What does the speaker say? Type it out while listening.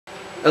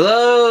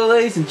Hello,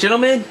 ladies and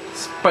gentlemen.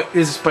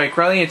 This is Spike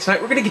Riley, and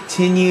tonight we're going to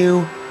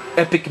continue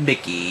Epic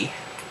Mickey.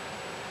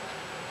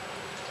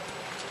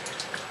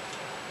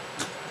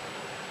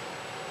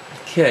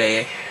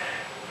 Okay.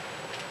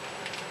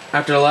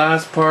 After the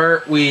last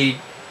part, we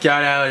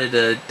got out of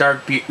the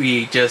dark.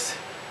 We just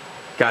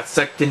got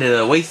sucked into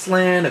the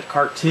wasteland of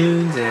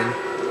cartoons, and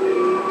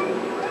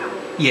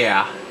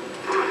yeah.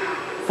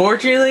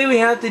 Fortunately, we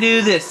have to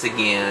do this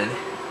again.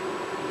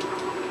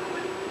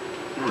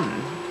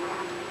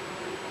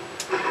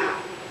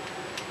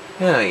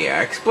 Oh yeah,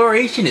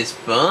 exploration is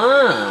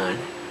fun.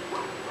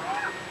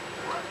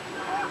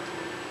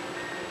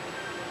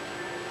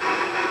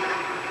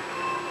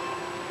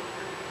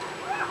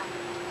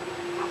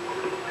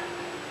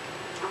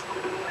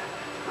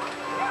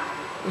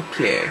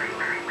 Okay.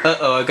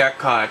 Uh-oh, I got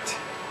caught.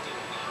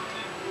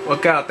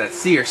 Look out, that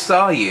seer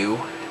saw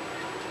you.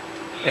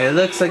 And it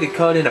looks like it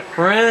caught in a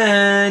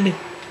friend.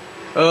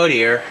 Oh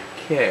dear.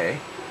 Okay.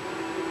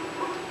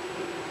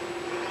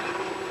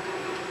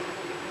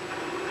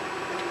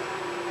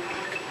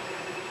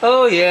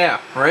 Oh yeah,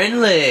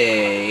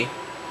 friendly.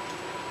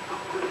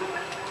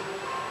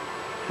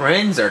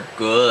 Friends are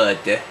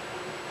good.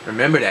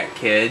 Remember that,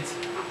 kids.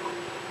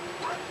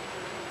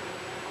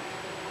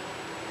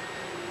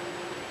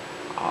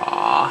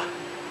 Aww.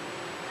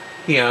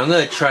 Yeah, I'm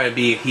gonna try to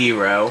be a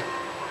hero.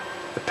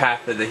 The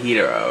path of the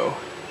hero.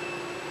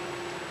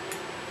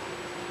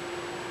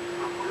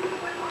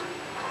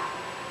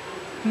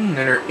 Are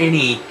there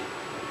any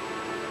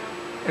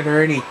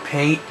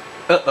paint?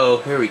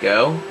 Uh-oh, here we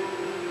go.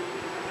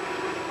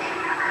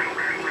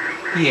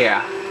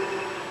 Yeah.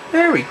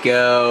 There we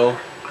go.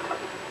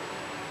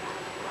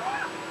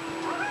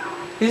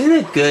 Isn't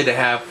it good to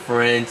have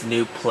friends,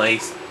 new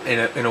place,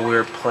 in a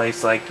weird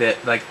place like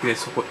that, like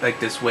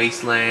this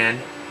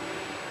wasteland?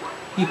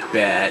 You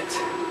bet.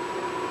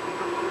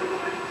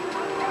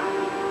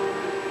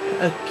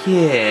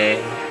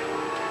 Okay.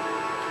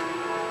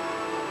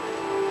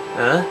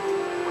 Huh?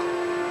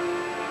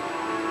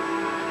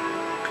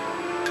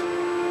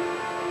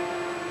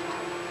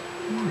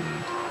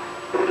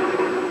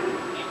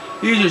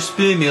 Use your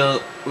spin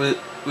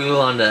wheel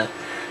on the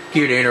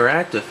gear to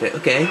interact with it.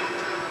 Okay.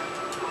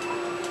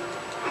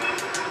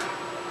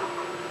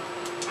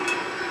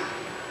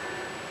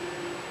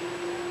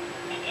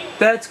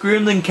 That's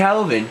Gremlin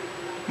Calvin.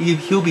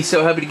 He'll be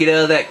so happy to get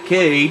out of that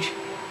cage.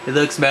 It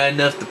looks mad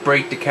enough to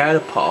break the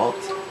catapult.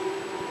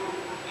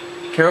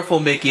 Careful,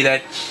 Mickey.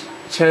 That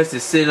chest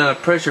is sitting on a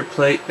pressure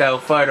plate that will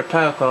fire the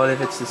power cord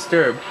if it's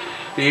disturbed.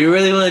 Do you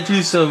really want to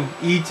choose some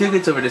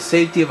e-tickets over the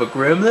safety of a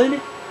gremlin?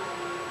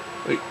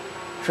 Wait.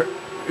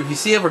 If you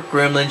see ever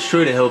gremlins,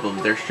 sure to help them.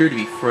 They're sure to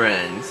be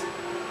friends.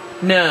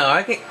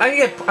 No,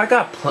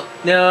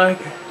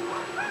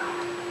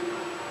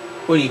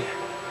 what do you...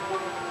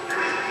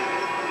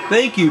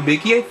 Thank you,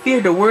 Mickey. I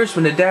feared the worst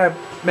when the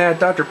mad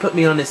doctor put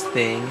me on this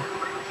thing.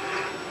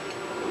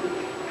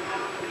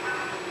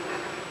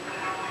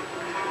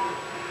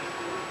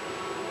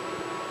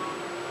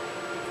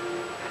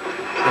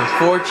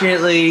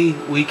 Unfortunately,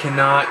 we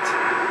cannot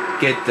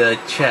get the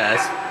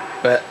chest,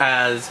 but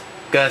as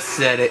Gus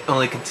said, it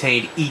only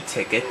contained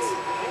e-tickets.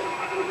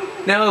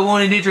 Now I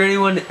won't injure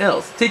anyone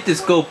else. Take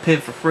this gold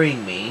pin for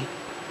freeing me.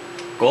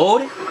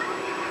 Gold?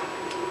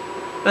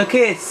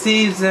 Okay, it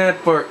seems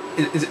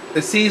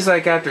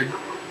like after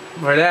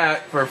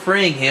for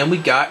freeing him, we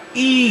got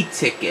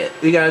e-ticket.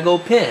 We got a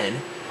gold pin,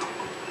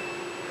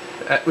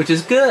 which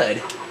is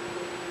good.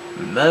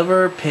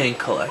 Another pin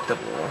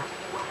collectible.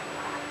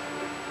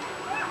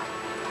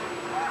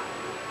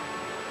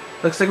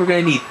 Looks like we're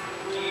gonna need.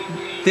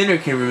 Thinner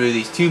can remove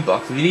these tune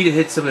boxes. If you need to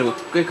hit something with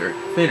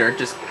thinner,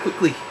 just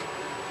quickly.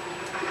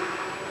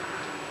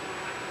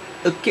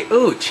 Okay,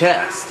 oh,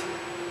 chest.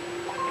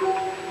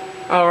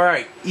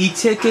 Alright,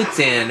 e-tickets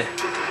and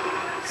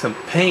some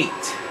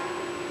paint.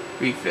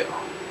 Refill.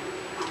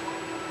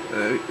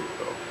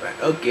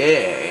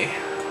 Okay.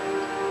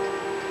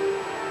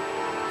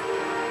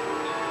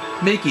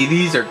 Mickey,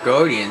 these are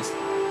guardians.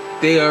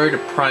 They are the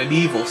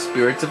primeval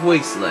spirits of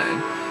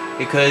Wasteland.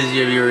 Because of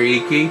your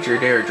unique nature,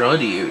 they are drawn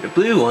to you. The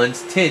blue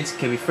ones, tints,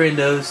 can befriend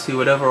those who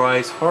would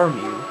otherwise harm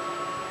you.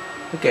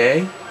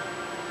 Okay.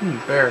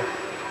 Fair.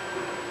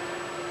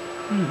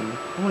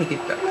 I want to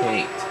get the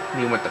paint.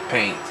 You want the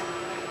paint.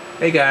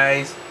 Hey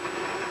guys.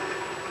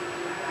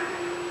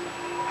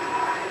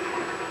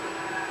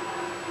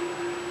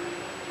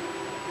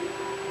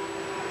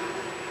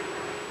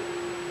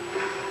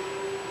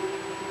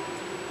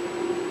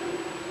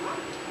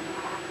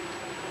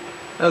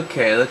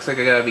 Okay, looks like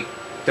I gotta be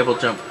double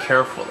jump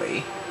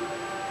carefully.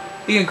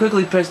 You can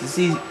quickly press the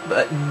C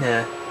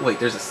button. Wait,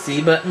 there's a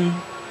C button?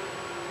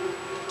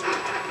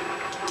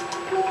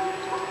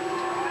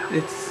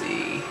 Let's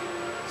see.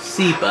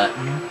 C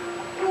button.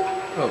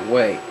 Oh,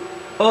 wait.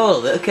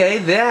 Oh, okay,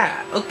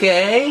 that.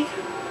 Okay.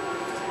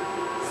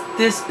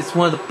 This is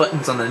one of the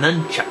buttons on the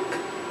nunchuck.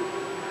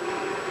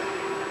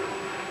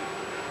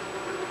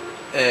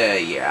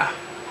 Yeah.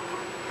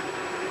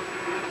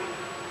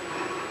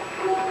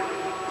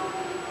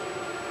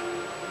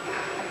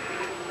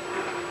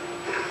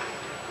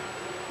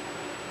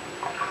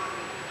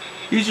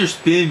 Use your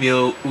spin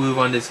move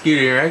on this gear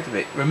to interact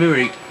it.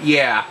 Remember,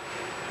 yeah,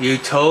 you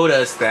told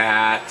us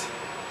that.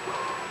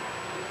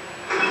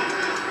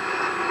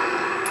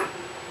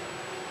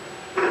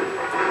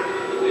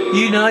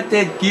 You knocked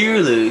that gear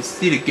loose.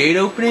 See the gate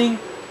opening?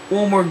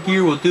 One more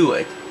gear will do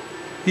it.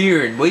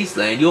 Here in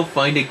Wasteland, you'll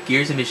find that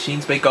gears and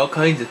machines make all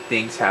kinds of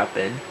things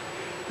happen.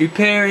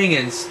 Repairing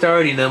and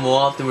starting them will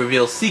often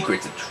reveal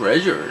secrets and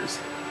treasures.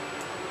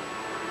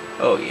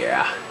 Oh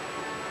yeah.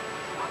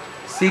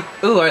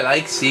 Ooh, I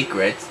like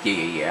secrets.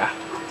 Yeah.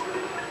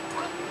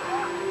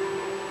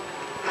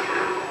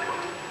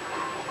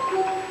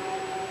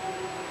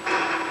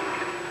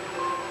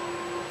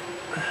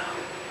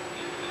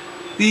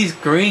 These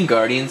green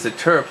guardians, the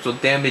Terps, will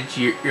damage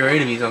your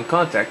enemies on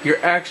contact. Your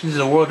actions in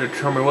the world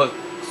determine what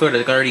sort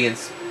of guardian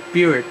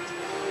spirit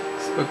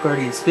or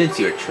guardian spins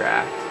you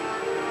attract.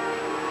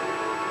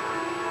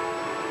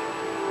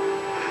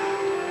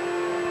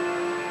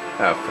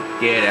 Oh,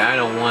 forget it. I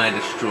don't want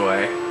to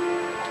destroy.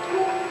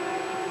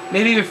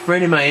 Maybe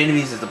befriending my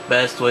enemies is the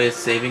best way of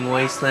saving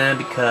Wasteland,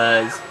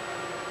 because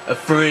a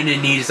friend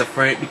in need is a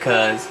friend,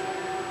 because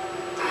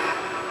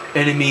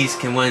enemies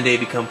can one day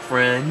become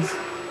friends.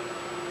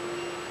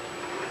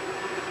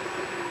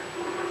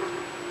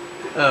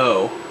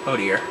 Oh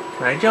dear.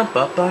 Can I jump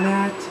up on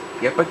that?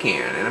 Yep, I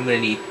can. And I'm gonna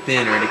need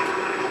thinner to...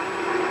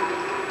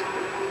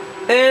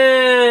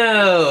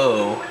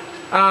 Ew!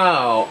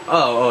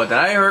 Oh, did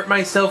I hurt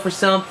myself or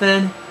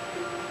something?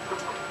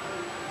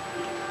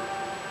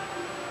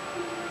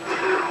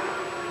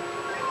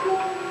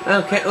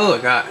 Okay, oh,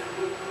 I got...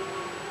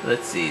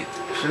 Let's see.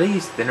 Should I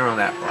use thinner on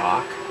that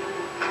rock?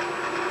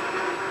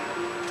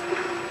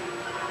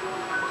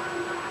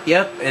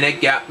 Yep, and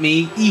it got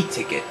me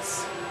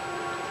e-tickets.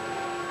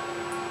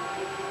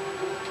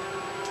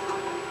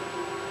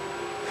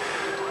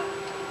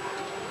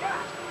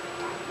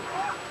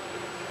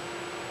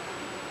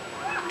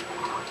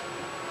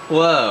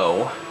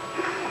 Whoa.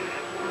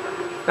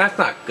 That's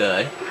not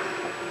good.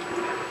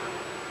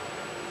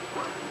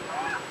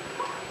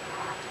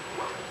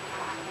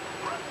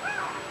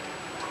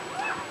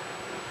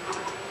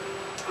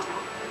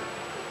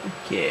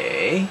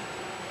 Okay.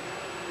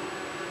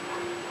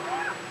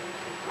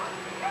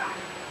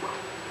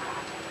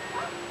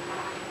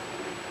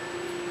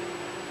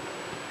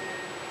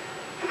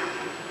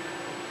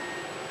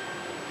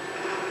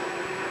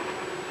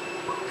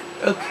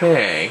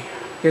 Okay.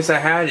 Guess I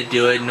had to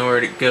do it in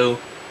order to go.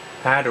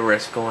 Had to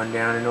risk going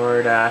down in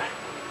order to.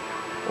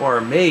 Or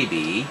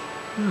maybe.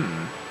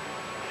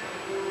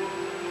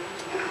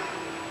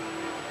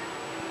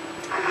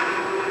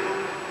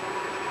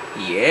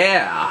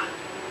 Yeah.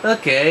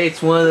 Okay,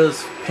 it's one of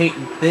those paint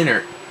and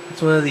thinner.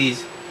 It's one of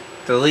these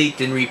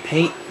delete and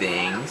repaint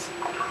things.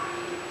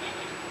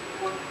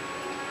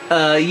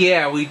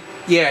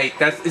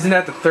 Isn't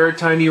that the third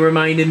time you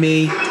reminded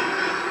me?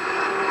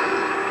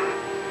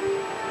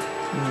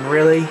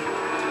 Really?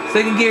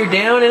 Second gear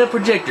down and a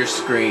projector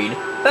screen.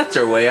 That's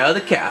our way out of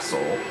the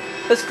castle.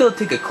 Let's go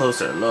take a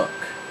closer look.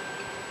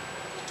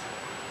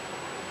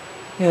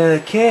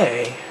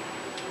 Okay.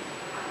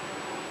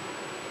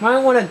 Might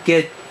want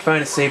to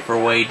find a safer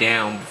way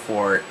down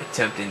before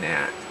attempting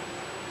that.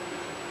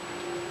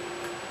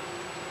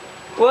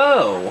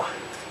 Whoa!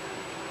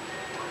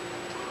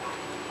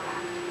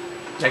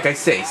 Like I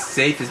say,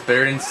 safe is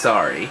better than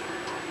sorry.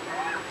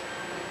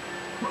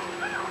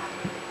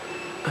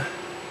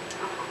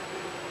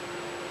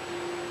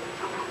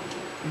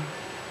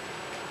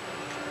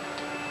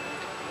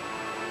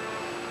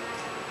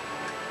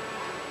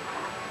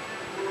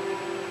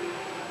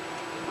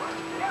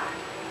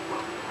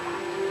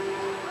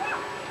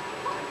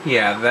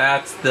 Yeah,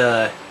 that's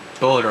the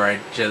boulder I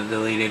just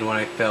deleted when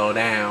I fell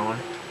down.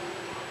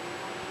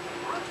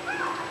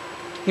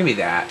 Give me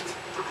that.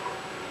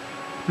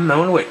 I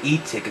wonder what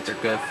e-tickets are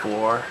good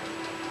for.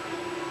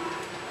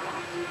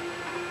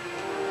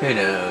 Who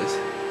knows?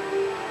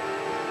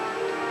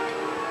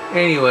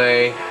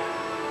 Anyway,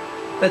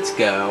 let's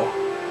go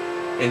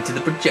into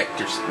the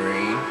projector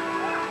screen.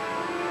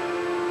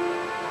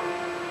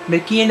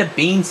 Mickey and the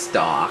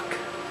Beanstalk.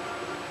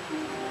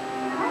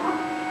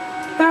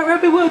 That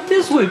rabbit went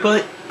this way,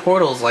 but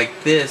portals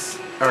like this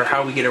are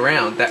how we get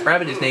around. That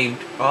rabbit is named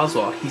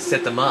Oswald. He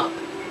set them up.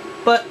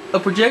 But a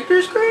projector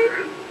screen?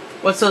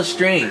 What's so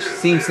strange?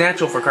 Seems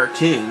natural for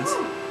cartoons.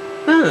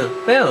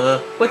 Well,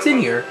 what's in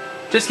here?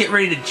 Just get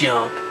ready to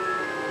jump.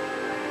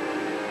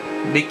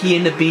 Mickey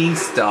and the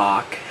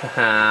Beanstalk.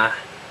 Haha.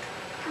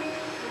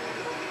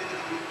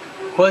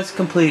 Quest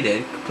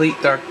completed.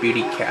 Complete Dark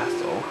Beauty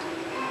Castle.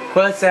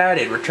 Quest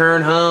added.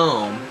 Return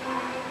home.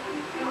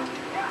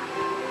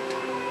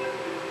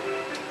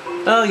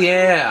 Oh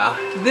yeah.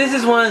 This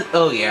is one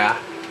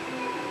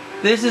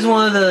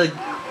of the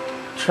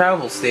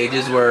travel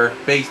stages where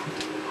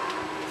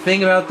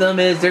thing about them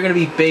is they're gonna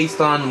be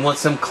based on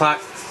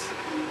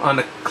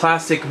the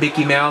classic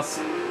Mickey Mouse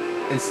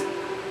and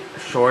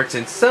shorts,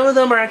 and some of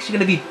them are actually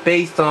gonna be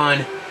based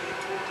on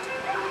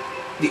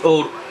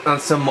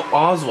some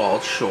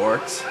Oswald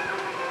shorts.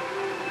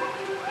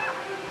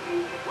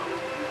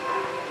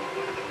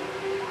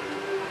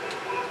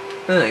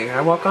 Can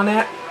I walk on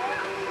that?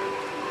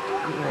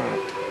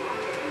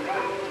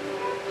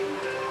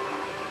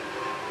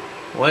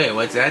 Wait,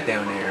 what's that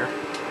down there?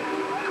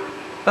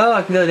 Oh,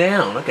 I can go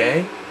down,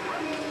 okay.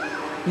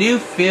 New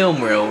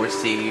film reel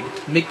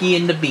received. Mickey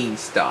and the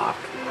Beanstalk.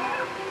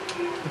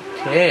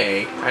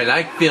 Okay, I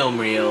like film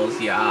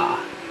reels, yeah.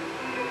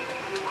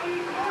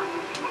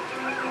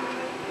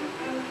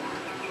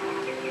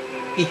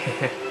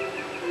 Yeah.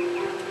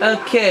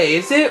 Okay,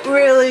 is it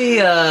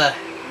really,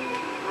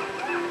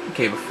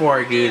 okay, before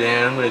I do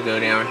that, I'm gonna go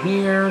down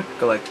here,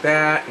 go like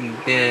that, and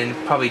then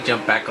probably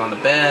jump back on the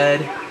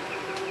bed.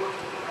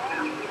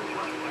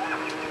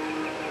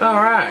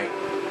 Alright.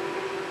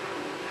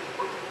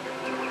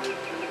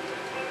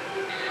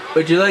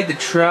 Would you like to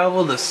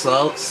travel the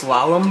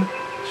slalom?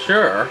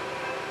 Sure.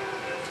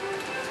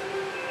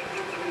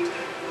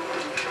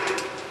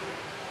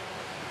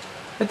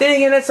 But then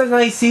again, that's a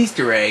nice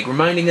Easter egg,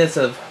 reminding us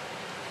of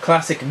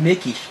classic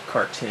Mickey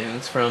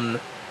cartoons from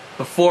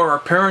before our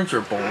parents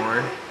were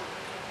born.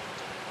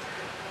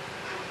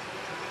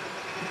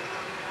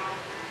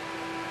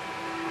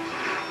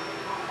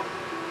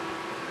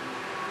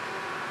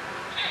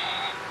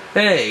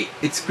 Hey,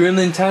 it's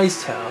Gremlin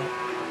Ticetoe.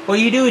 What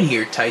are you doing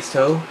here,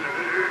 Ticetoe?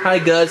 Hi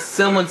Gus,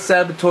 someone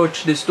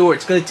sabotaged this door.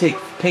 It's gonna take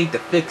paint to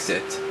fix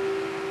it.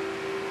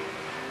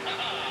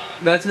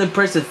 That's an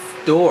impressive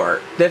door.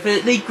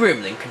 Definitely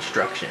Gremlin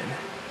construction.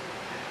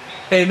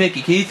 Hey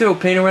Mickey, can you throw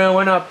paint around?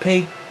 Why not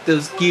paint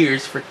those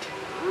gears for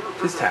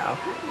this towel?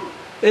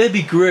 It'd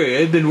be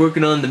great. I've been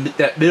working on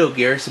that middle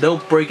gear, so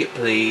don't break it,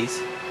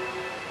 please.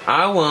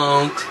 I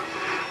won't.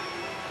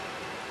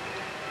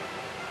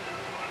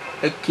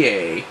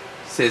 Okay.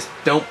 Says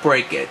don't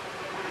break it.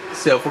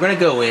 So if we're gonna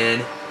go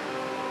in.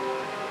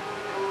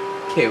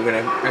 Okay, we're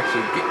gonna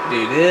actually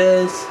do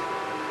this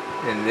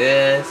and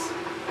this.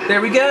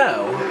 There we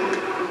go.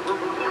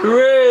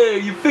 Hooray!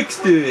 You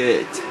fixed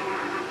it.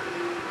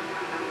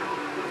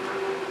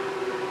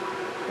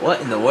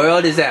 What in the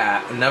world is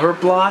that? Another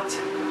blot?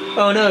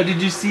 Oh no,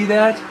 did you see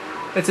that?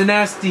 That's a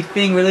nasty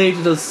thing related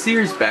to those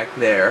sears back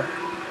there.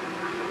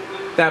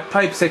 That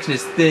pipe section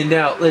is thinned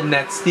out, letting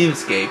that steam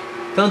escape.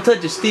 Don't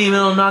touch the steam,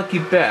 it'll knock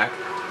you back.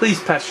 Please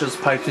patch those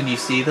pipes when you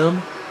see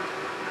them.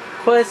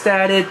 Quest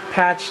added,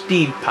 patch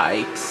steam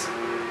pipes.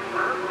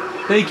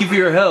 Thank you for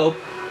your help.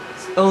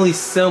 Only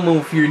someone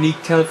with your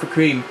unique talent for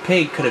creating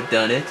paint could have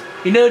done it.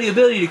 You know, the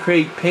ability to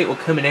create paint will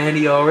come in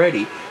handy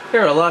already.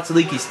 There are lots of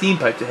leaky steam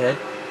pipes ahead.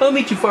 I'll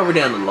meet you farther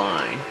down the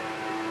line.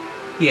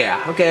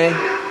 Yeah, okay.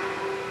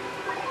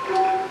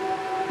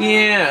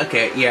 Yeah,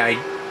 okay, yeah, I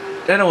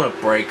don't want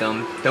to break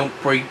them. Don't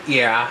break,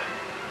 yeah.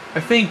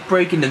 I think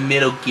breaking the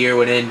middle gear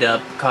would end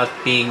up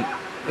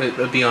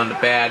would be on the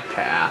bad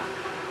path.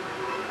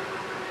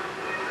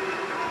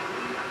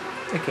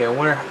 Okay, I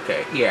wonder,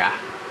 okay, yeah.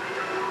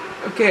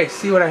 Okay,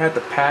 see what I have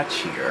to patch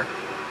here.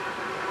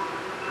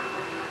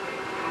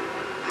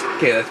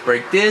 Okay, let's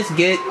break this,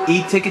 get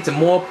e-tickets and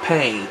more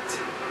paint.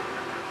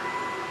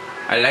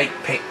 I like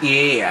paint,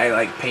 yeah, I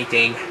like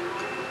painting.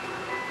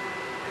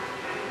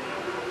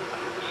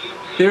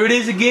 There it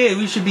is again,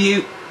 you should be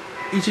able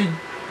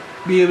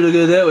to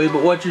go that way,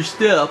 but watch your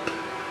step.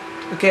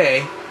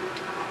 Okay.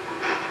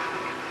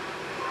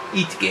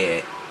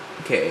 E-ticket.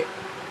 Okay.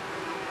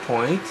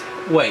 Point.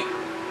 Wait.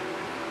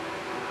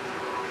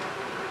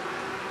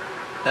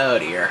 Oh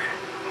dear.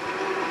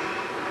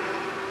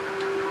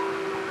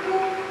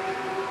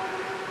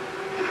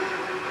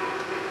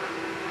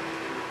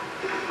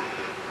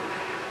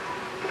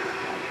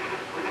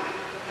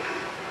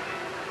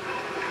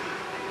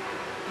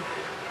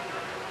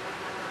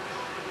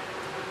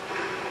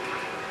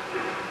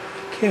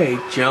 Okay,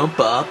 jump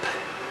up.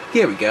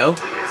 Here we go.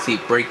 See,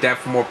 break that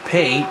for more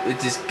paint,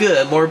 which is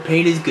good. More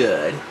paint is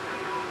good.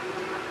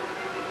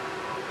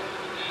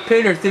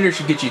 Paint or thinner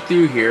should get you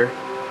through here.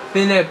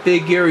 Thin that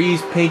big gear or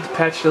use paint to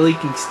patch the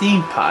leaking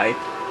steam pipe.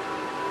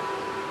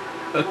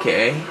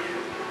 Okay.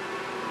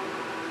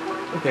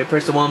 Okay,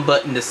 press the one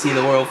button to see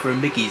the world through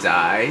Mickey's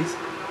eyes.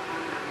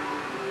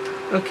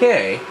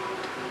 Okay.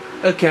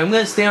 Okay, I'm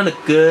gonna stay on the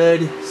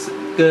good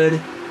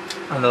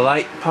on the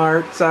light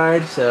part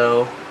side,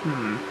 so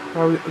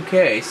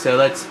okay, so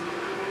let's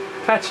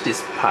patch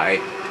this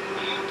pipe.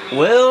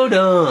 Well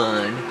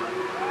done.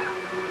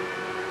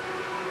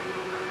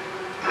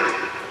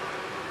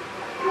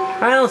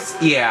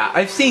 Yeah,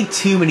 I've seen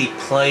too many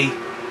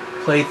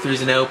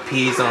playthroughs and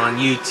LPs on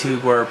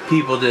YouTube where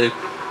people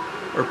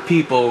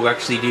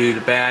actually do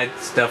the bad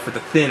stuff with the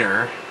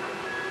thinner,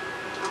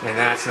 and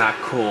that's not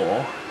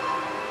cool.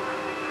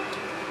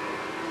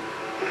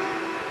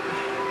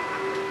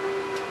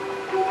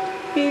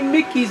 Hey,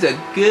 Mickey's a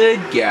good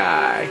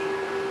guy.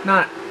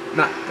 Not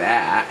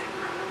that.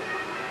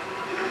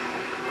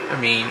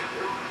 I mean,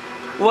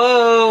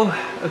 whoa.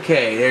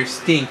 Okay, there's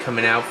steam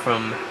coming out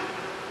from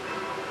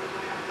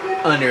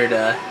under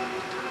the.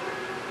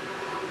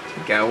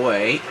 Gotta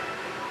wait.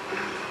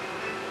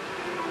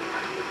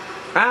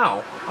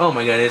 Ow! Oh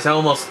my goodness! I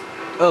almost.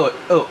 Oh!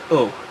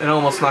 It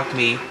almost knocked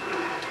me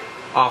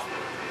off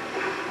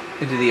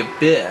into the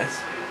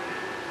abyss.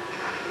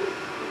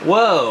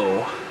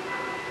 Whoa!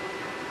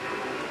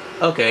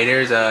 Okay,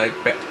 there's a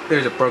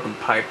broken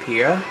pipe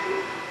here.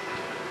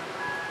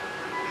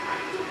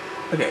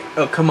 Okay.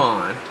 Oh, come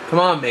on. Come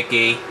on,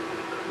 Mickey.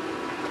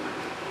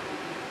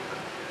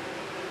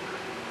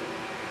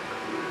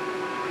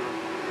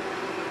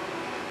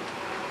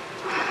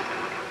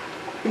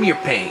 Give me your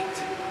paint.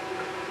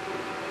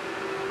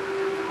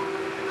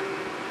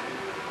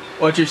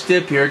 Watch your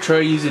step here. Try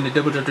using the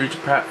double jump to reach a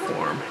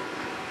platform.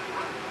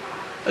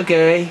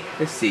 Okay.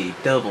 Let's see.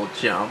 Double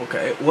jump.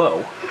 Okay.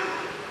 Whoa.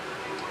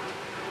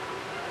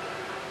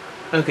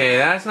 Okay,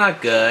 that's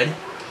not good.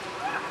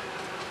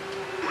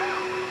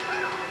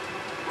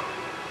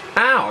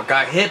 Ow! I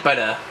got hit by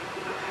the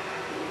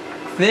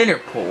thinner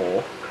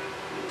pole.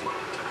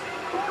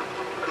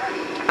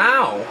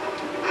 Ow!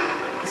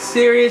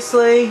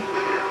 Seriously?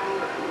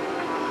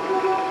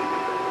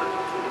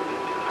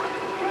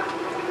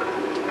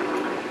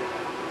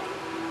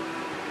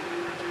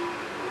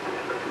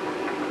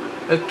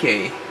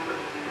 Okay.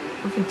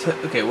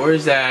 Okay,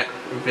 where's that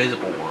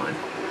invisible one?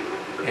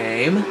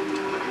 Aim.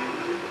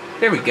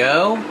 There we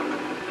go.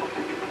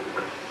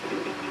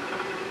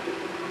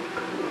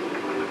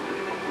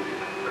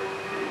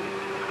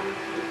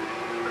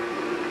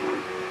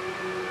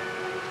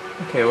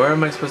 Okay, where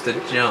am I supposed to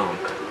jump?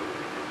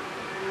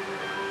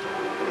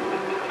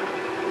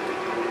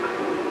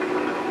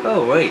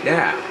 Oh, wait,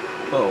 that.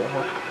 Oh.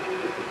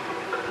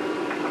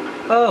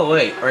 Oh,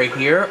 wait, right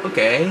here?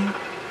 Okay.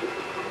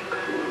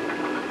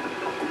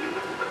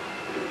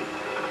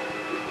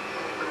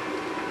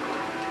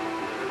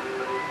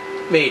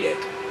 Made it.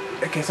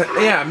 Okay, so,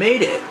 yeah, I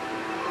made it.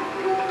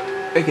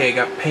 Okay,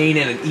 got paint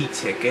and an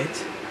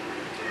e-ticket.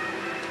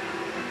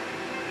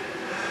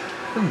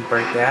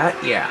 Break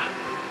that, yeah.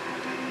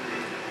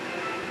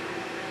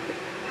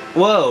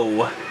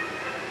 Whoa.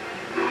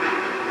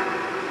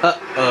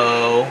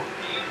 Uh-oh.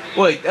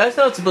 Wait, that's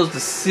not supposed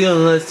to seal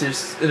unless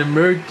there's an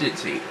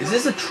emergency. Is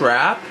this a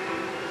trap?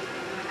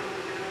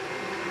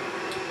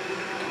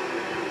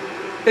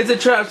 It's a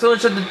trap. Someone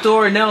shut the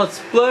door and now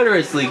splatter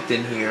is leaked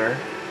in here.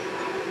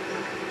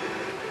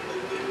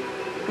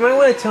 You might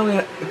want to tell me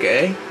how...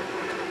 Okay.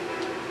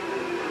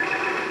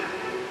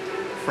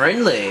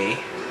 Friendly.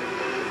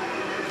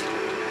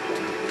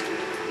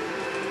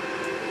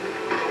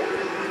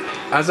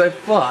 As I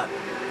thought,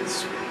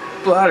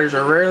 splatters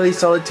are rarely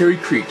solitary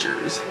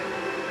creatures.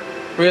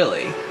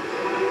 Really?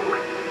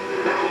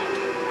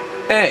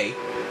 Hey,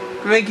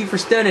 thank you for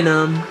studying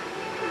them.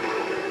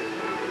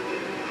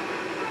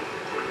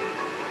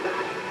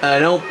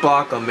 Don't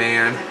balk them,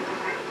 man.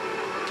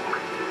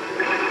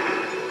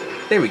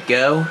 There we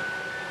go.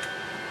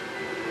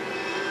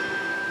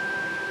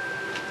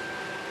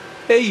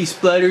 Hey, you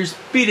splatters,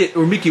 beat it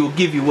or Mickey will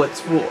give you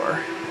what's for.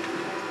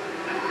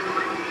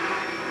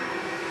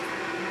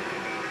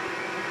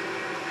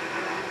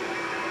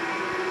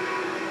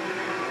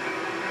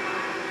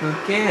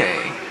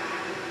 Okay.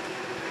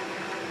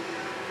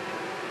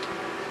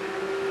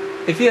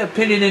 If you have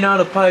painted in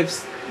auto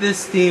pipes, this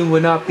steam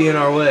would not be in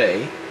our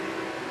way.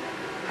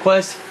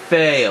 Quest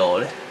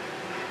failed.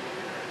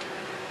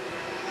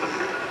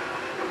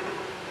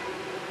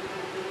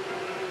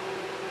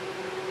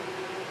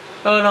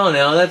 Oh no,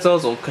 no, that's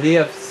also. Could he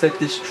have set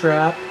this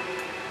trap?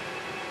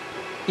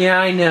 Yeah,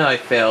 I know I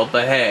failed,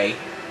 but hey,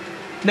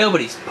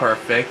 nobody's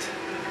perfect.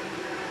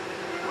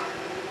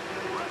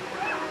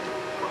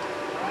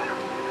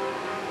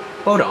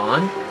 Hold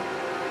on.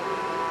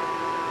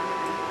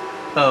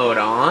 Hold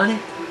on.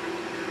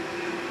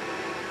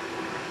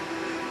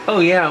 Oh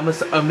yeah,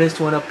 I missed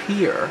one up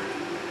here.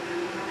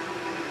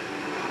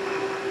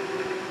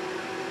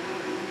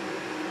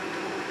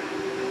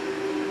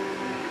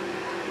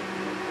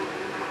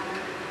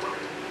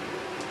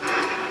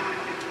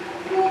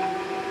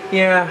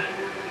 Yeah,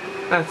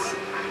 that's...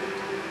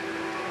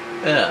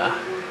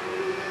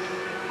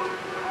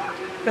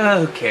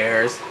 Who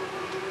cares?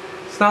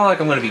 It's not like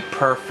I'm gonna be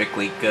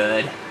perfectly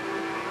good.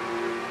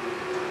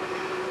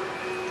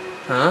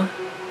 Huh?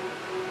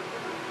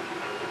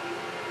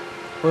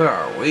 Where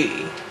are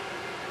we?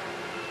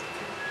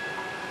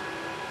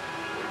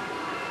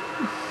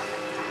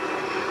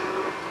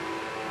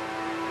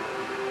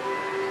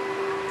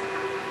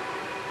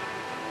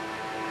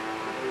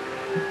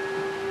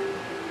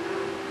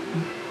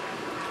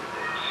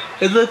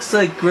 It looks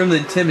like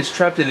Gremlin Tim is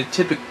trapped in a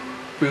ticket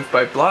booth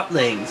by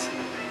blotlings.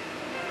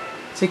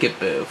 Ticket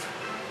booth.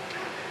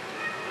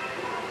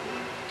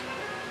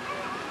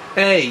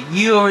 Hey,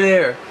 you over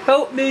there!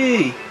 Help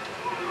me!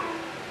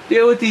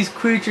 Deal with these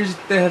creatures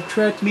that have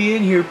trapped me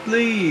in here,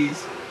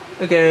 please.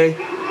 Okay.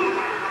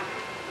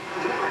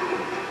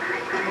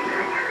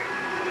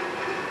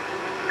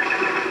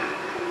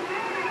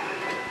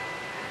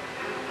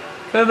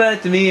 Come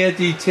back to me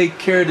after you take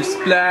care of the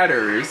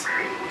splatters.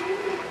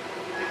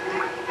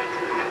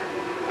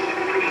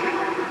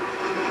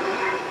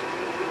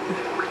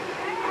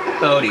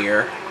 Oh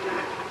dear.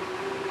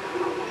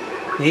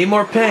 Need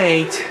more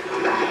paint.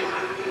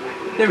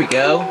 There we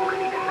go.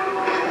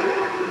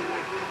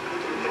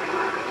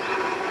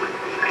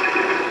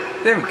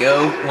 There we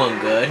go. One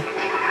good.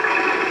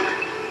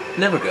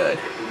 Never good.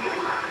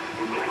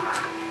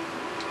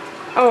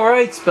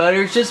 Alright,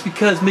 Spiders, just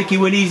because Mickey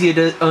went easy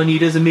on you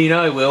doesn't mean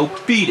I will.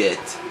 Beat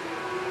it.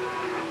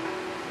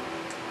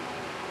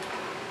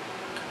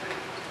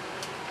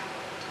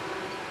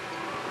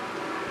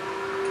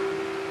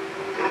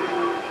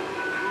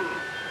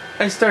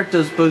 I start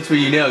those boats for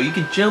you now. You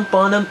can jump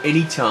on them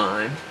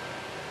anytime.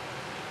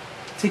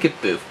 Ticket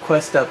booth,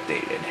 quest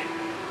updated.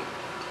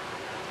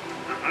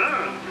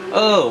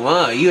 Oh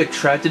my, you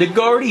attracted a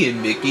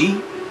Guardian,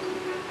 Mickey.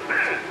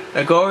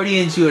 The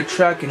Guardians you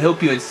attract can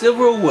help you in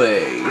several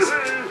ways.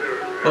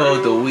 Oh,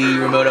 the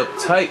Wii remote up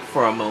tight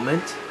for a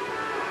moment.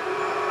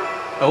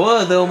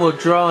 One of them will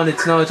draw on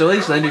its knowledge of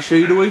Wasteland to show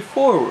you the way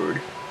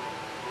forward.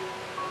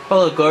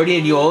 Follow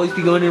Guardian, you'll always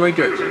be going in the right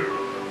direction.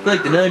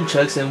 Select the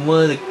nunchucks and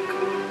one of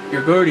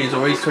your Guardians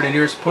will race toward the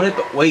nearest opponent,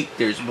 but wait,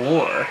 there's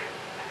more.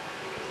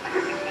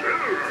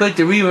 Click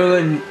the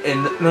remote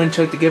and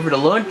nunchuck to get her to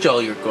launch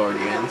all your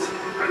Guardians.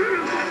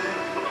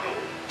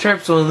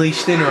 Traps will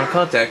unleash thinner on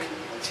contact.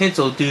 Tints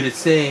will do the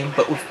same,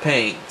 but with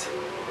paint.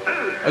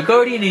 A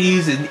Guardian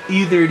used in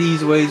either of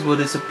these ways will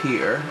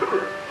disappear.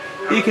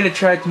 You can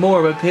attract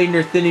more by painting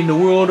or thinning the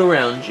world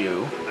around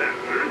you.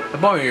 The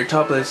bar on your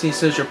top of the scene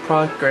shows your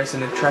progress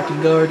in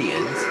attracting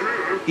Guardians.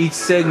 Each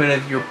segment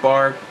of your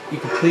bar you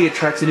complete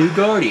attracts a new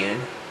Guardian.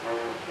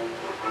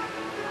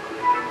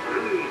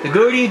 The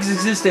Guardians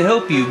exist to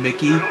help you,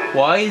 Mickey.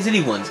 Why is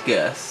anyone's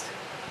guess?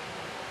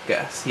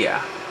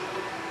 Yeah.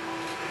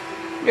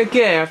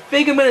 Okay, I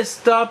think I'm gonna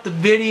stop the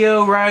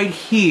video right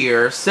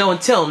here. So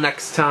until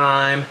next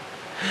time,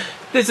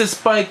 this is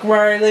Spike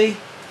Riley.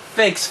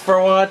 Thanks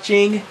for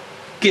watching.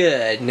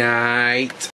 Good night.